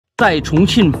在重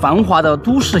庆繁华的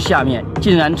都市下面，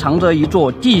竟然藏着一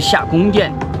座地下宫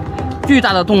殿。巨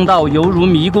大的洞道犹如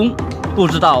迷宫，不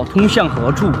知道通向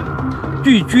何处。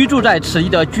据居住在此地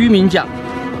的居民讲，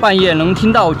半夜能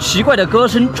听到奇怪的歌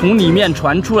声从里面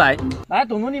传出来。那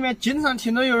洞洞里面经常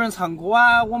听到有人唱歌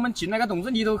啊，我们进那个洞子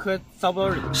里头去找不到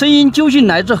人。声音究竟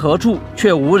来自何处，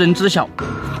却无人知晓。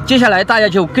接下来，大家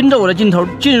就跟着我的镜头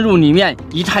进入里面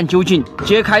一探究竟，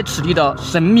揭开此地的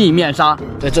神秘面纱。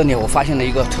在这里，我发现了一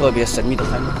个特别神秘的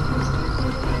山洞，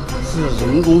是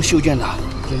人工修建的，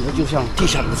简直就像地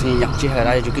下古城一样。接下来，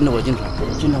大家就跟着我的镜头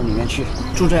进到里面去。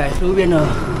住在周边的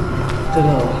这个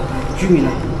居民呢，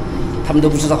他们都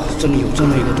不知道这里有这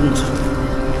么一个洞子，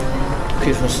可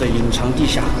以说是隐藏地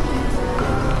下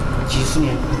几十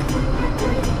年。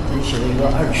这里写了一个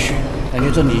2区，感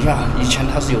觉这里下以前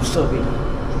它是有设备的。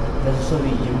但是设备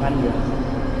已经搬离了，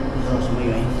不知道什么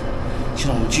原因。现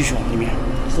在我们继续往里面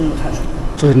深入探索。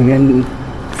这里面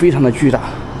非常的巨大，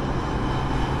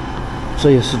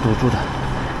这也是堵住的。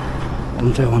我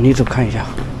们再往里走看一下。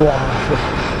哇塞，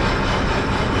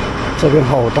这边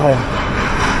好大呀！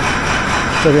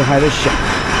这边还在响，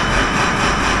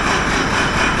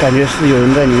感觉是有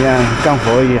人在里面干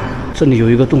活一样。这里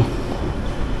有一个洞，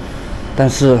但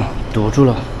是堵住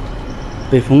了，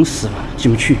被封死了，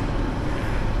进不去。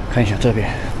看一下这边，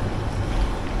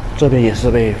这边也是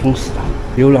被封死的。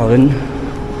有老人，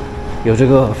有这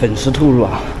个粉丝透露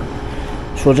啊，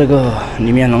说这个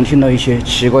里面能听到一些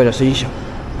奇怪的声响。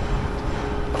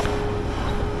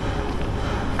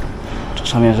这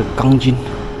上面是钢筋，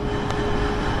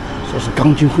这是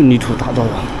钢筋混凝土打造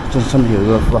的。这上面有一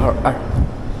个符号2，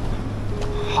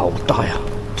好大呀！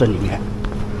这里面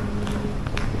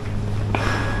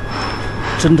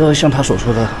真的像他所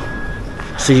说的，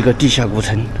是一个地下古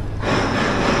城。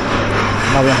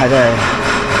那边还在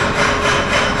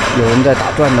有人在打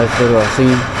转的这个声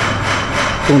音，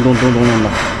咚咚咚咚咚的。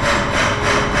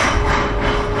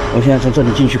我现在从这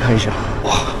里进去看一下，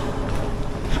哇，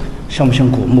像不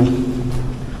像古墓？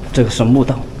这个是墓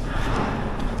道，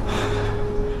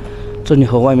这里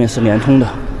和外面是连通的，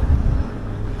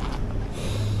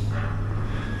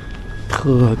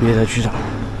特别的巨大。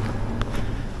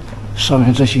上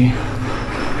面这些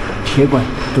铁管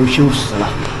都修死了。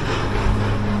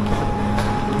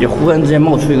也忽然之间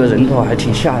冒出一个人头，还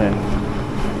挺吓人的，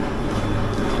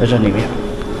在这里面。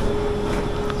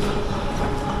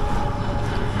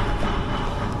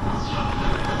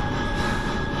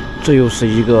这又是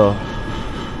一个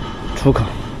出口，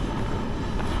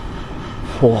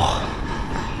哇！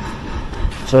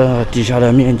这底下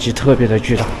的面积特别的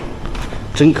巨大，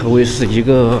真可谓是一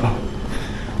个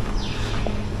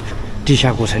地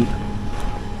下古城。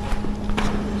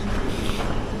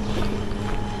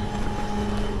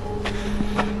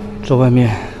这外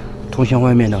面通向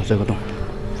外面的这个洞，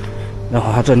然后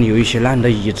它这里有一些烂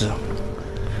的椅子，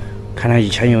看来以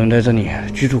前有人在这里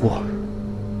居住过。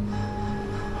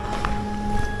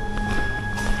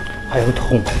还有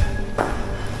桶，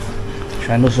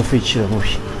全都是废弃的物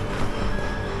品。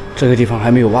这个地方还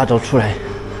没有挖凿出来，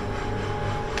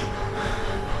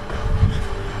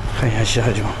看一下其他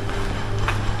地方，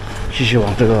继续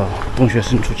往这个洞穴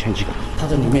深处前进。它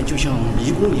这里面就像迷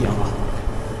宫一样啊！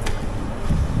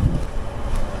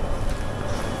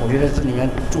我觉得这里面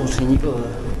做成一个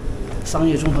商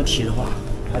业综合体的话，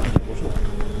还挺不错。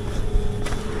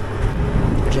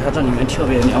而且它这里面特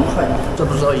别凉快，这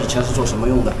不知道以前是做什么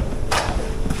用的，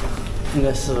应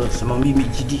该是什么秘密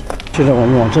基地。现在我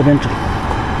们往这边走，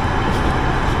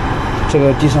这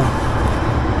个地上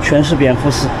全是蝙蝠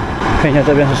丝，看一下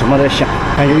这边是什么在响，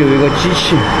感觉有一个机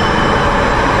器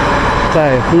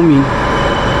在轰鸣。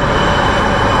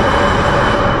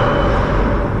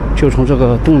就从这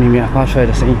个洞里面发出来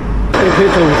的声音，这里可以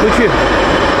走出去。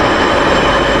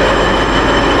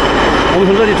我们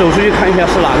从这里走出去看一下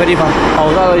是哪个地方。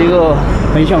好大的一个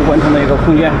横向贯通的一个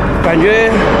空间，感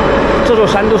觉这座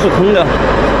山都是空的。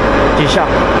底下，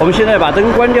我们现在把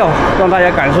灯关掉，让大家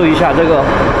感受一下这个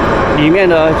里面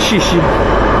的气息。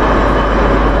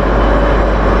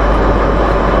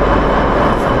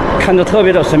看着特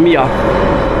别的神秘啊！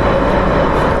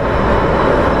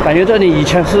感觉这里以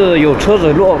前是有车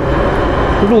子路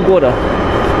过的，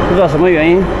不知道什么原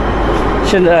因，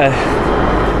现在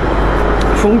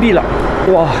封闭了。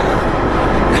哇，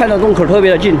看到洞口特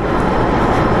别的近，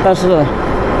但是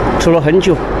走了很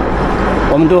久，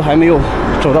我们都还没有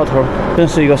走到头，真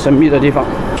是一个神秘的地方。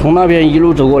从那边一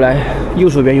路走过来，右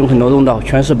手边有很多洞道，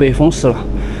全是被封死了。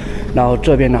然后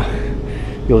这边呢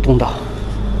有洞道，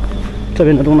这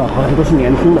边的洞道好像都是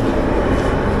连通的。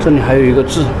这里还有一个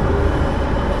字。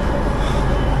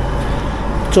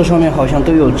这上面好像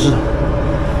都有字，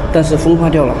但是风化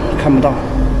掉了，看不到。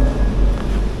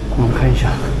我们看一下，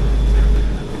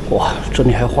哇，这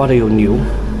里还画的有牛。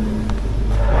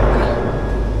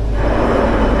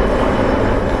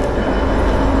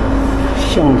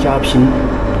上家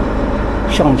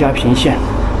坪县。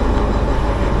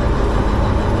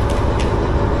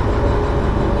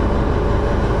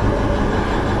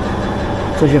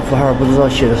这些符号不知道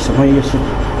写的什么意思。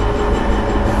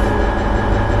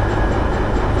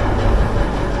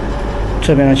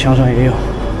这边的墙上也有，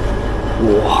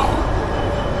哇，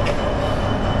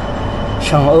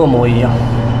像恶魔一样。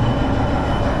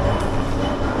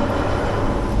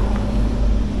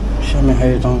下面还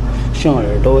有一张像耳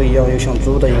朵一样又像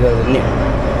猪的一个人脸，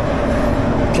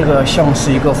这个像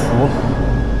是一个符。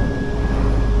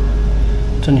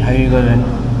这里还有一个人。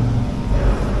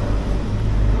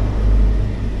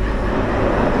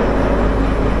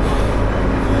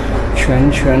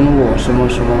全我什么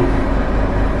什么，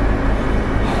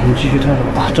我们继续探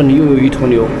索啊！这里又有一头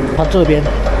牛，它这边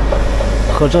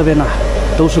和这边呢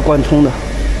都是贯通的。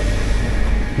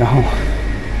然后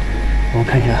我们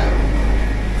看一下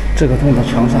这个洞的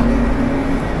墙上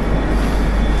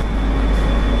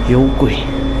有鬼，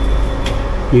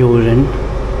有人。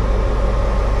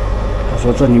他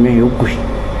说这里面有鬼，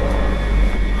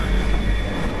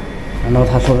难道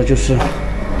他说的就是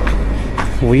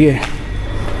午夜？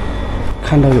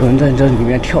看到有人在这里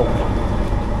面跳舞，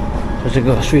在这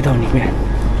个隧道里面，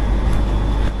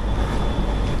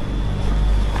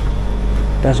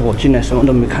但是我进来什么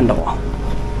都没看到啊！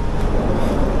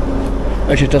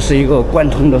而且这是一个贯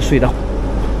通的隧道，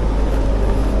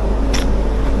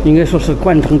应该说是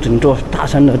贯通整座大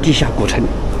山的地下古城，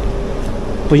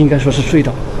不应该说是隧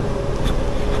道。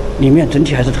里面整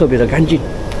体还是特别的干净，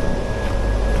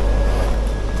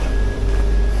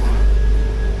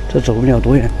这走不了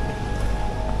多远。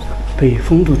被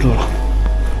封堵住了，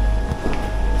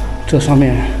这上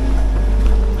面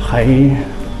还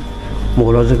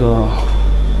抹了这个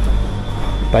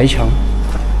白墙，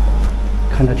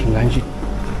看着挺干净。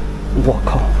我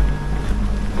靠，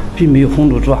并没有封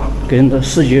堵住啊，给人的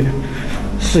视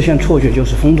线错觉就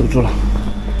是封堵住了。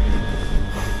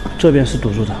这边是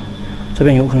堵住的，这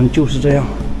边有可能就是这样，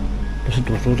不是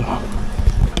堵住的。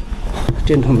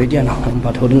电筒没电了，我们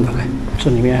把头灯打开，这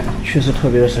里面确实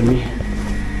特别的神秘。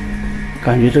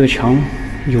感觉这个墙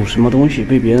有什么东西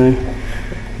被别人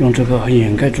用这个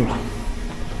掩盖住了。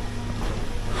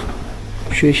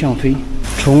薛向飞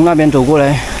从那边走过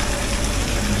来，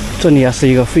这里啊是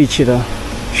一个废弃的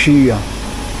区域啊，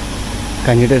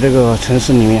感觉在这个城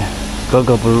市里面格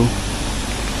格不入，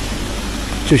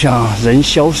就像人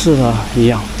消失了一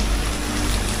样。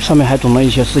上面还种了一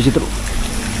些四季豆。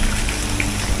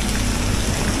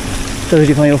这个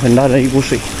地方有很大的一股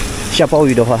水。下暴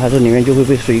雨的话，它这里面就会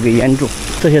被水给淹住。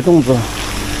这些洞子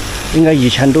应该以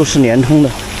前都是连通的，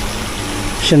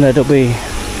现在都被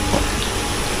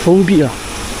封闭了。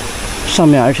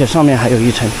而且上面还有一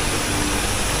层。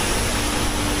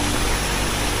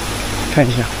看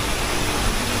一下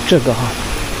这个哈，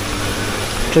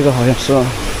这个好像是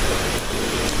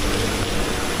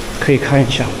可以看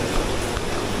一下，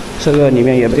这个里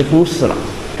面也被封死了，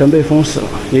真被封死了，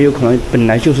也有可能本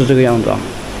来就是这个样子啊。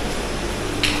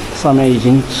上面已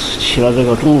经起了这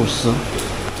个钟乳石，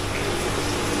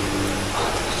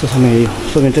这上面也有，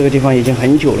说明这个地方已经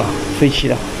很久了，废弃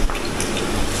的。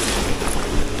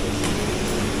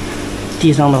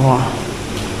地上的话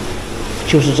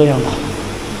就是这样的。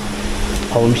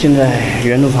好，我们现在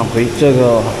原路返回，这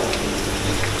个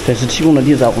粉丝提供的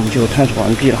地址我们就探索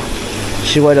完毕了。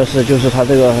奇怪的是，就是它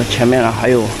这个前面还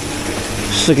有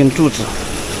4根柱子，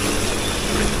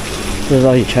不知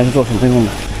道以前是做什么用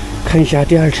的。看一下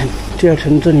第二层，第二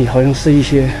层这里好像是一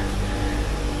些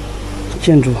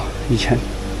建筑，以前，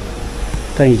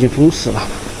但已经封死了，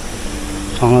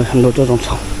长了很多这种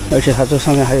草，而且它这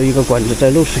上面还有一个管子在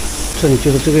漏水，这里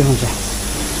就是这个样子，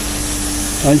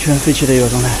完全废弃的一个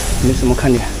状态，没什么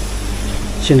看点。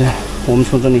现在我们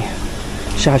从这里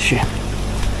下去，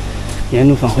沿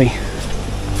路返回，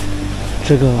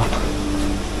这个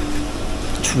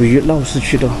处于闹市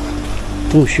区的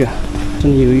洞穴，这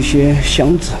里有一些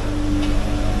箱子。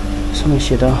上面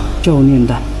写的教练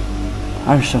蛋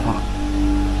20号。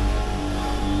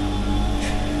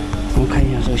我们看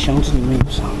一下这个箱子里面有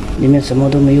啥，里面什么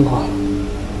都没有啊，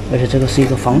而且这个是一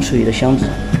个防水的箱子，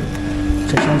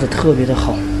这箱子特别的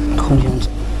好，空箱子。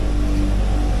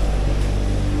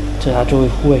这它作为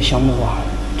户外箱的话，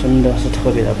真的是特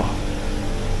别的棒。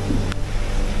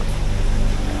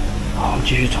好，我们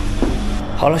继续走。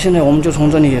好了，现在我们就从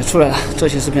这里出来了。这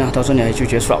期视频到这里就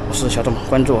结束了。我是小董，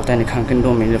关注我，带你看更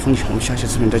多美丽的风景。我们下期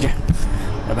视频再见，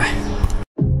拜拜。